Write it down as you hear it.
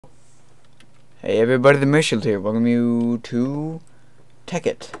Hey everybody, the Mitchell here. Welcome you to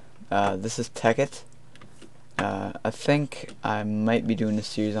Tekkit. This is Tekkit. I think I might be doing a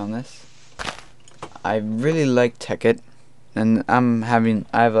series on this. I really like Tekkit, and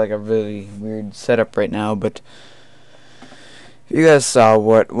I have like a really weird setup right now, but if you guys saw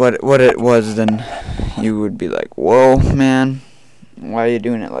what it was, then you would be like, whoa man, why are you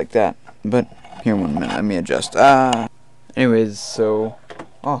doing it like that? But here, 1 minute, let me adjust. Anyways, so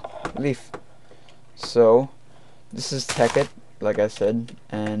leaf. So this is Tekkit, like I said,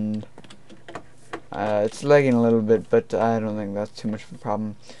 and it's lagging a little bit, but I don't think that's too much of a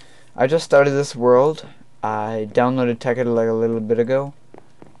problem. I just started this world. I downloaded Tekkit like a little bit ago,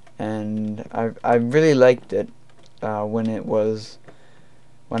 and I really liked it when I was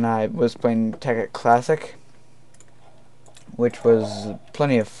playing Tekkit Classic, which was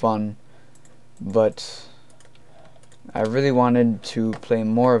plenty of fun, but I really wanted to play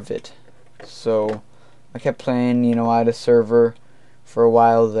more of it, so I kept playing. I had a server for a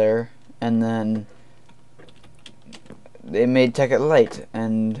while there, and then they made Tekkit Lite,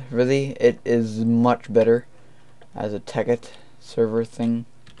 and really it is much better as a Tekkit server thing.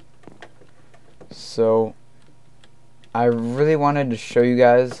 So I really wanted to show you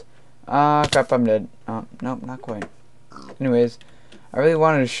guys. Crap, I'm dead. Nope, not quite. Anyways, I really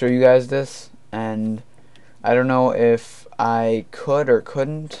wanted to show you guys this, and I don't know if I could or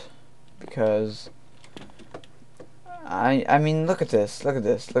couldn't, because I mean, look at this, look at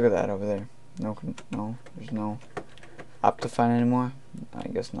that over there. No, there's no Optifine anymore. I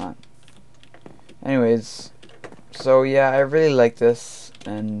guess not. Anyways, so yeah, I really like this,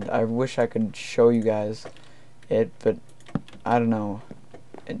 and I wish I could show you guys it, but I don't know.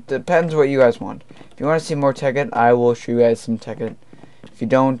 It depends what you guys want. If you want to see more Tekkit, I will show you guys some Tekkit. If you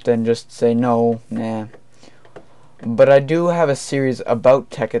don't, then just say no, nah. But I do have a series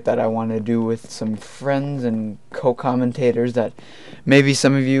about Tekkit that I want to do with some friends and co-commentators that maybe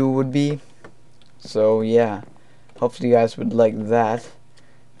some of you would be. So yeah, hopefully you guys would like that.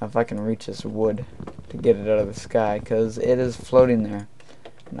 If I can reach this wood to get it out of the sky, because it is floating there,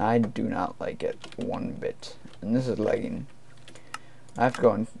 and I do not like it one bit. And this is lagging. I have to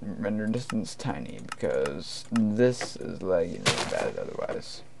go and render distance tiny, because this is lagging really bad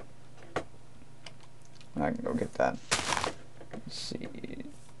otherwise. I can go get that. Let's see.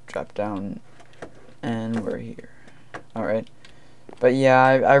 Drop down, and we're here. Alright. But yeah,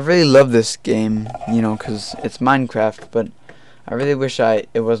 I really love this game, because it's Minecraft, but I really wish it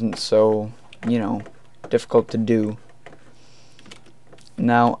wasn't so, difficult to do.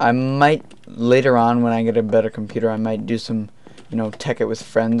 Now, I might, later on, when I get a better computer, I might do some, Tekkit with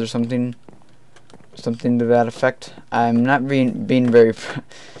friends or something to that effect. I'm not being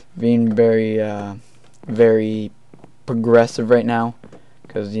very progressive right now,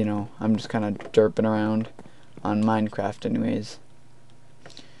 because I'm just kind of derping around on Minecraft anyways.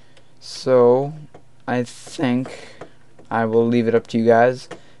 So I think I will leave it up to you guys.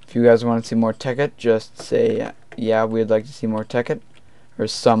 If you guys want to see more Tekkit, just say yeah, we'd like to see more Tekkit, or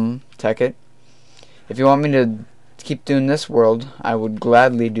some Tekkit. If you want me to keep doing this world, I would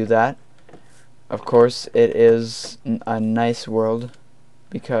gladly do that. Of course, it is a nice world,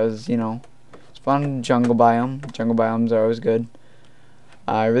 because spawn jungle biome. Jungle biomes are always good.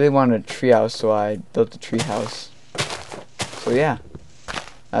 I really wanted a treehouse, so I built a treehouse. So yeah,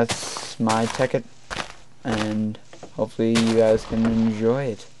 that's my Tekkit, and hopefully you guys can enjoy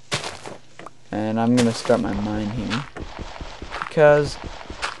it. And I'm gonna start my mine here, because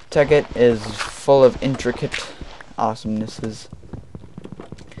Tekkit is full of intricate awesomenesses.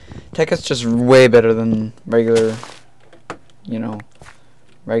 Tekkit's just way better than regular.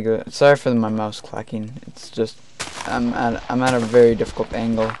 Sorry for my mouse clacking. It's just I'm at a very difficult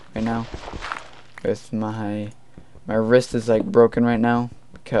angle right now. With my wrist is like broken right now,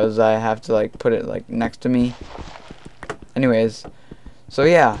 because I have to like put it like next to me. Anyways, so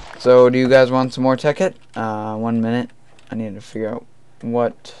yeah. So do you guys want some more Tekkit? 1 minute. I need to figure out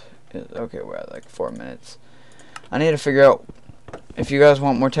what is okay. We're at like 4 minutes. I need to figure out if you guys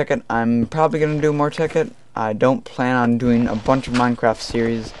want more Tekkit. I'm probably gonna do more Tekkit. I don't plan on doing a bunch of Minecraft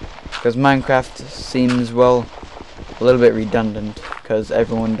series, because Minecraft seems, well, a little bit redundant, because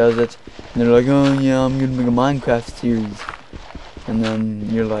everyone does it, and they're like, oh yeah, I'm gonna make a Minecraft series, and then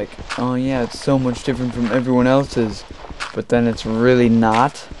you're like, oh yeah, it's so much different from everyone else's, but then it's really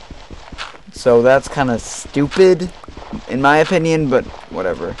not. So that's kind of stupid, in my opinion, but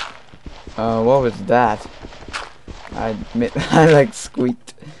whatever. What was that? I admit, I like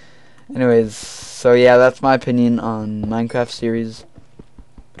squeaked. Anyways, so yeah, that's my opinion on Minecraft series.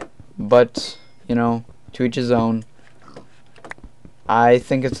 But, to each his own. I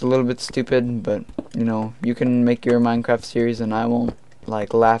think it's a little bit stupid, but you know, you can make your Minecraft series and I won't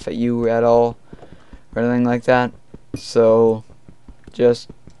like laugh at you at all or anything like that. So just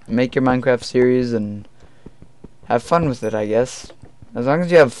make your Minecraft series and have fun with it, I guess. As long as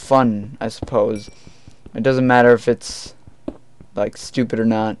you have fun, I suppose. It doesn't matter if it's like stupid or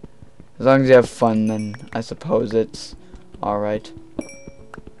not. As long as you have fun, then I suppose it's alright.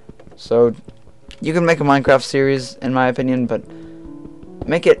 So you can make a Minecraft series, in my opinion, but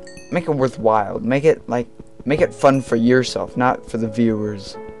make it worthwhile. Make it fun for yourself, not for the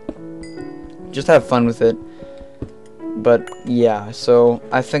viewers. Just have fun with it. But yeah, so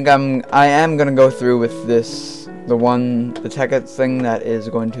I think I am gonna go through with this, the Tekkit thing that is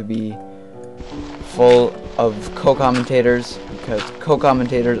going to be full of co-commentators, because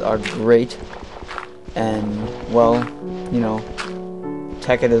co-commentators are great, and well, you know,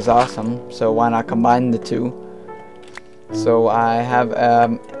 Tekkit is awesome, so why not combine the two? So I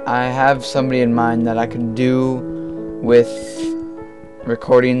have somebody in mind that I could do with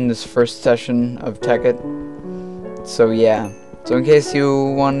recording this first session of Tekkit. So yeah, so in case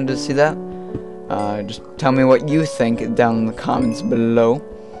you wanted to see that, just tell me what you think down in the comments below.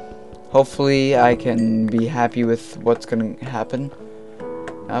 Hopefully I can be happy with what's gonna happen.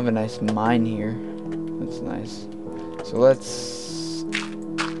 I have a nice mine here. That's nice. So let's,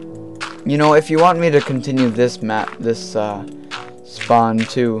 you know, if you want me to continue this map, this spawn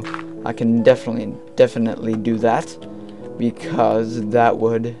too, I can definitely do that, because that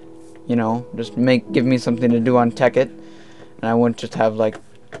would, you know, just give me something to do on Tekkit, and I wouldn't just have like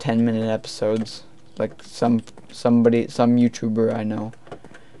 10-minute episodes like some YouTuber I know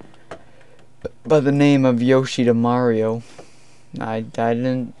by the name of Yoshi to Mario. I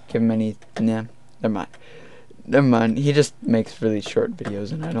didn't give him any. Nah, never mind. He just makes really short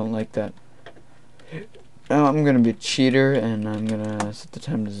videos, and I don't like that. Now I'm gonna be a cheater, and I'm gonna set the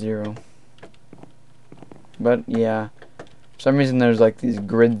time to 0. But yeah, for some reason there's like these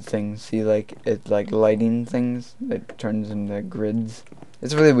grid things. See, like it's like lighting things that turns into grids.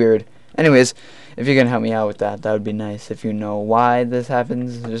 It's really weird. Anyways, if you can help me out with that, that would be nice. If you know why this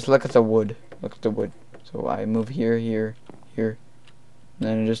happens, just look at the wood. Look at the wood. So I move here, here, here, and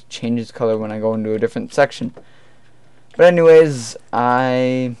then it just changes color when I go into a different section. But anyways,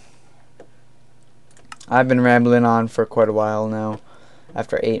 I've been rambling on for quite a while now.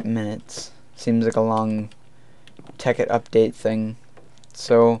 After 8 minutes, seems like a long Tekkit update thing.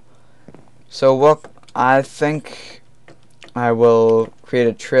 So look, I think I will create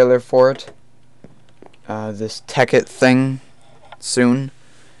a trailer for it. This Tekkit thing soon.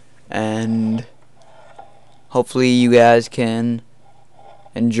 And hopefully you guys can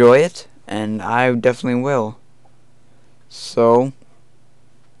enjoy it, and I definitely will. So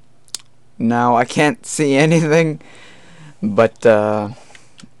now I can't see anything, but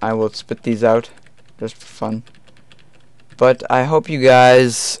I will spit these out just for fun. But I hope you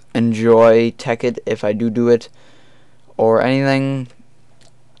guys enjoy Tekkit if I do it, or anything.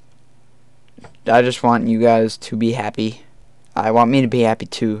 I just want you guys to be happy. I want me to be happy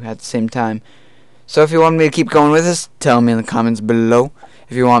too at the same time. So if you want me to keep going with this, tell me in the comments below.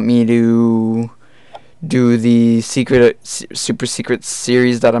 If you want me to do the super secret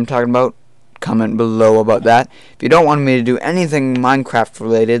series that I'm talking about, comment below about that. If you don't want me to do anything Minecraft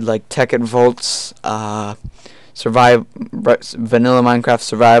related, like Tekkit Vaults, vanilla Minecraft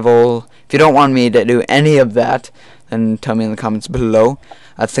survival, if you don't want me to do any of that, then tell me in the comments below.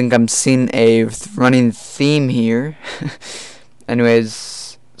 I think I'm seeing a running theme here.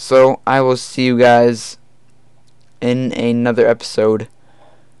 Anyways, so I will see you guys in another episode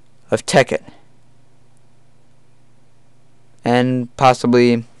of Tekkit, and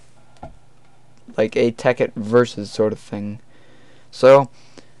possibly like a Tekkit versus sort of thing. So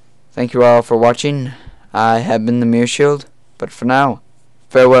thank you all for watching. I have been the Mirror Shield, but for now,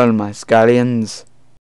 farewell, my Scallions.